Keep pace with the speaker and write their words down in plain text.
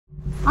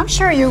I'm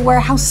sure you're aware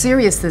how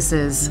serious this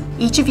is.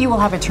 Each of you will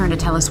have a turn to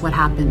tell us what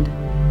happened.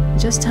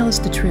 Just tell us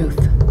the truth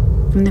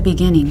from the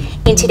beginning.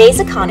 In today's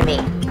economy,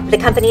 the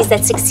companies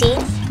that succeed,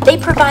 they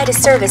provide a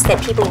service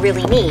that people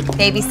really need.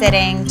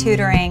 Babysitting,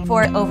 tutoring.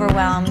 For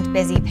overwhelmed,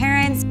 busy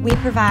parents, we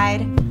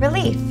provide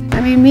relief. I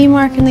mean, me,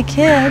 Mark, and the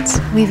kids,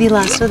 we'd be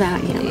lost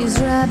without you.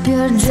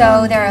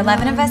 So there are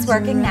 11 of us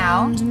working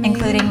now,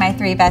 including my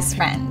 3 best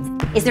friends.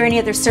 Is there any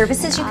other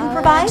services you can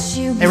provide?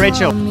 Hey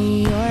Rachel,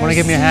 wanna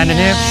give me a hand in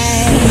here?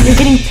 You're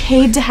getting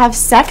paid to have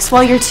sex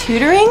while you're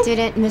tutoring?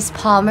 Didn't Miss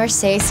Palmer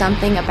say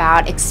something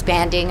about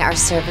expanding our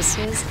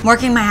services? I'm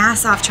working my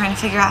ass off trying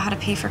to figure out how to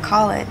pay for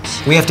college.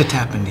 We have to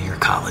tap into your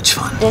college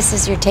fund. This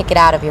is your ticket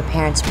out of your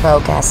parents'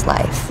 broke-ass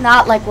life.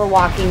 Not like we're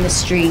walking the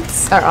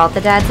streets. Are all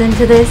the dads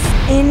into this?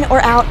 In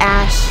or out,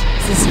 Ash?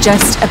 This is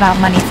just about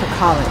money for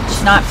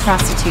college, not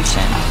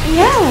prostitution.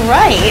 Yeah,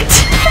 right.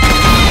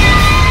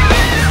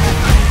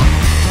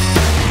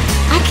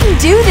 I can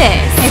do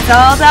this. It's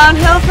all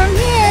downhill from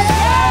here.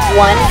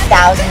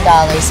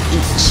 $1,000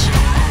 each.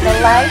 The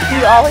life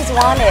you always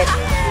wanted.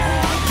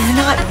 You're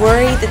not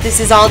worried that this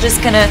is all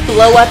just gonna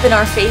blow up in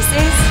our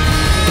faces?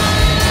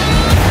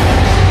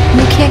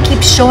 You can't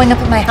keep showing up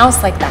at my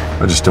house like that.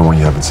 I just don't want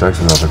you having sex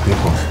with other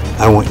people.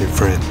 I want your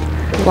friend.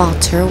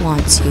 Walter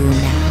wants you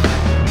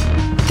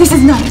now. This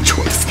is not a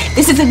choice.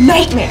 This is a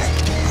nightmare.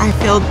 I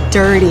feel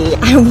dirty.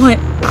 I want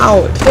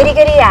out.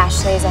 Goody-goody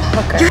Ashley's a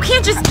hooker. You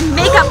can't just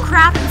make up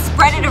crap and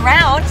spread it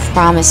around.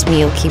 Promise me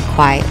you'll keep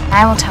quiet.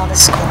 I will tell the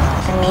school,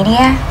 the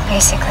media,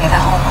 basically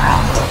the whole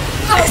world.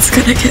 It's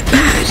gonna get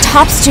bad.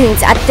 Top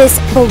students at this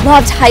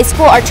beloved high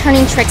school are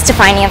turning tricks to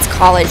finance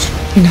college.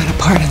 You're not a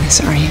part of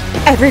this, are you?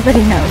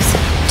 Everybody knows.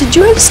 Did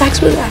you have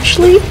sex with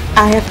Ashley?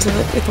 I have to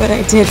live with what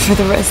I did for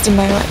the rest of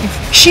my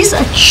life. She's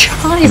a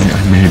child.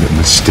 I made a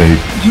mistake.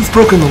 You've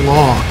broken the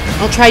law.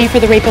 I'll try you for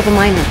the rape of a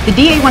minor. The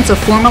DA wants a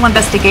formal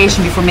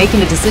investigation before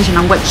making a decision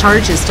on what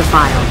charges to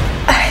file.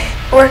 I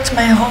worked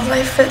my whole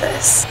life for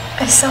this.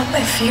 I saw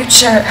my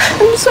future.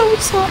 I'm so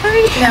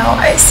sorry. Now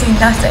I see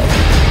nothing.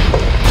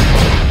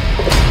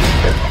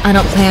 I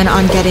don't plan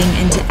on getting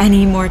into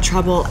any more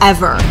trouble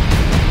ever.